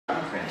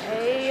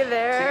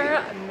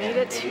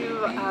it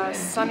to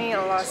sunny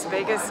Las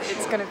Vegas.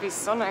 It's going to be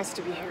so nice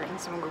to be here in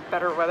some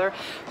better weather.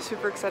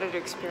 Super excited to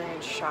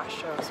experience SHOT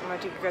Show. So I'm going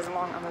to take you guys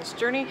along on this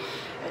journey.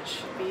 It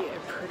should be a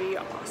pretty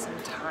awesome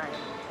time.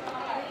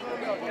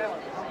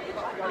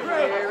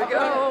 Here we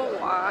go,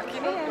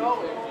 walking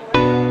in.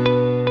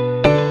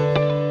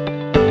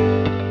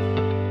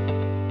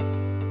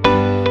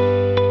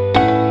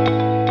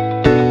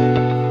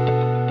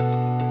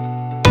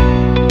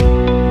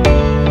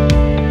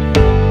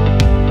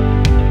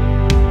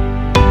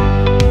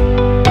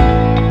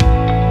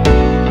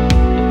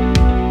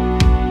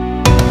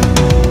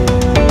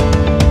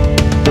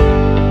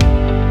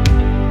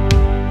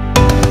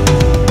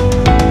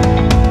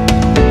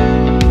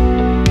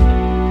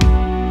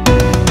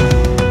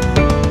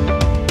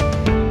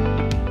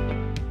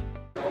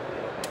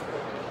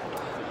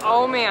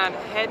 Oh man,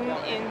 heading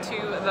into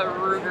the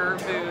Ruger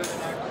booth.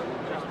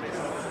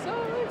 So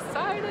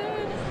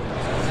excited.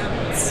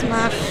 It's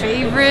my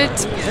favorite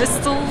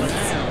pistols.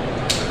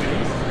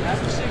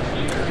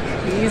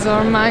 These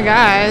are my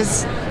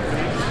guys.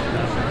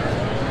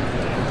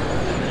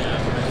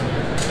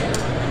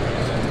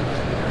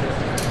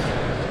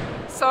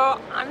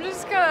 So I'm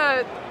just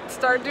gonna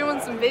start doing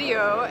some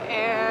video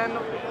and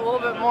a little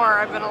bit more.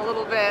 I've been a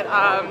little bit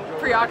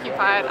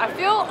preoccupied. I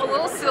feel a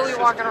little silly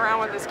walking around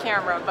with this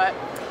camera, but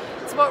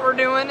it's what we're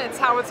doing, it's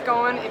how it's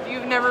going. If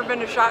you've never been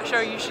to SHOT Show,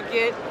 you should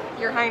get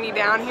your hiney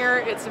down here.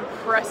 It's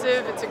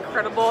impressive, it's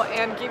incredible,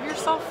 and give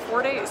yourself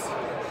 4 days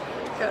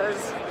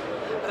because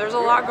there's a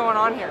lot going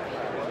on here.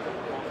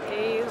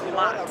 A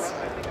lot.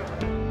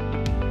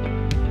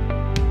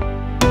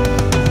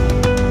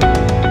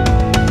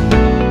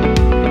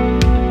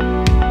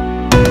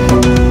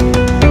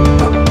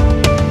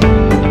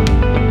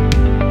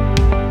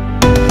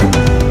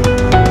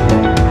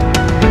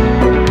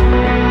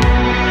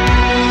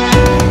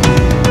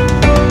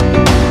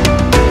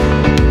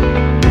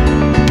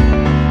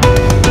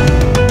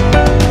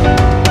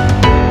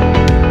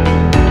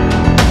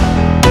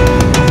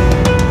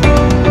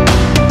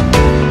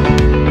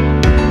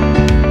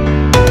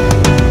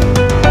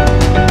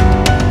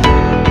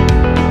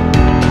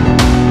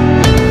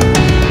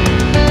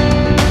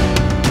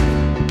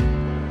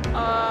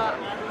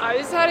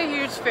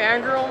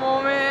 Fangirl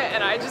moment,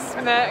 and I just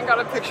met and got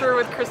a picture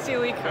with Christy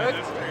Lee Cook.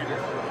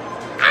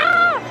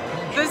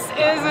 This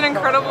is an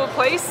incredible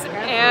place,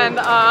 and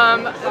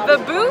the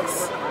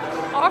booths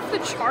off the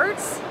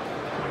charts,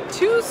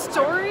 2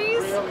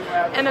 stories,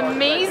 and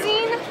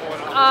amazing.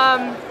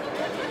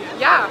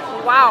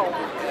 Yeah, wow,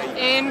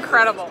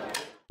 incredible.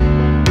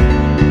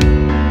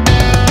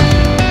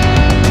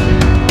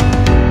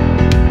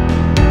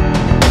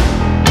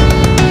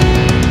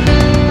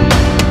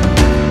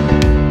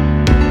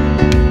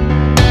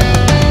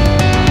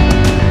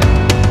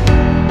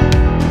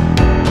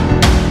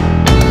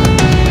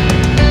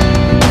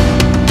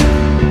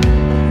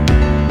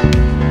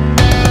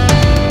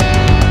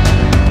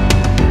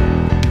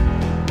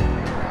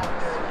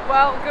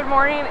 Well, good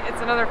morning.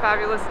 It's another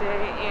fabulous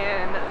day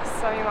in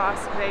sunny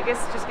Las Vegas.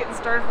 Just getting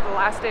started for the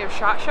last day of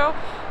SHOT Show.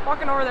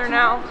 Walking over there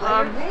now.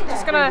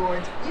 Just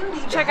gonna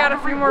check out a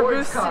few more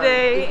booths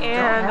today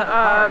and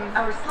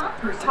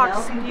talk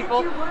to some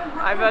people.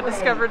 I've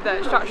discovered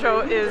that SHOT Show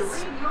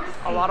is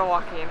a lot of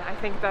walking. I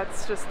think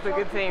that's just the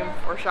good thing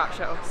for SHOT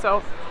Show.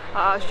 So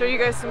show you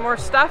guys some more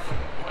stuff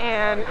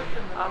and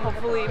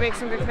hopefully make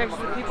some good connections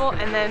with people.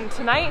 And then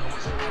tonight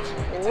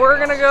we're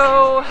gonna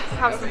go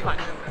have some fun.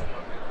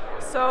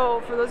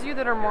 So for those of you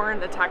that are more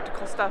into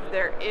tactical stuff,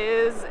 there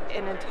is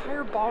an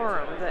entire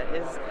ballroom that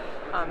is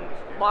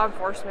law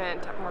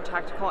enforcement, more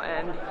tactical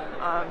end.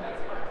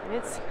 And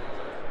it's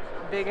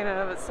big in and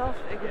of itself.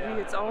 It could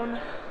be its own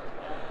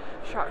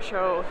SHOT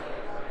Show,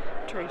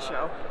 trade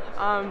show.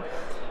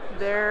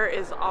 There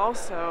is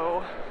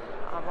also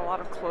a lot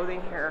of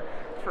clothing here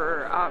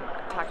for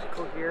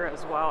tactical gear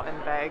as well,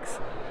 and bags.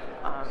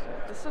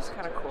 This is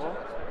kind of cool.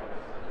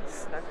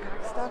 Snug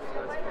pack stuff.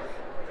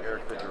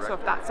 So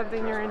if that's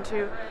something you're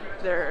into,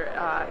 there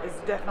is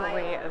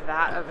definitely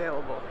that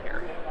available here.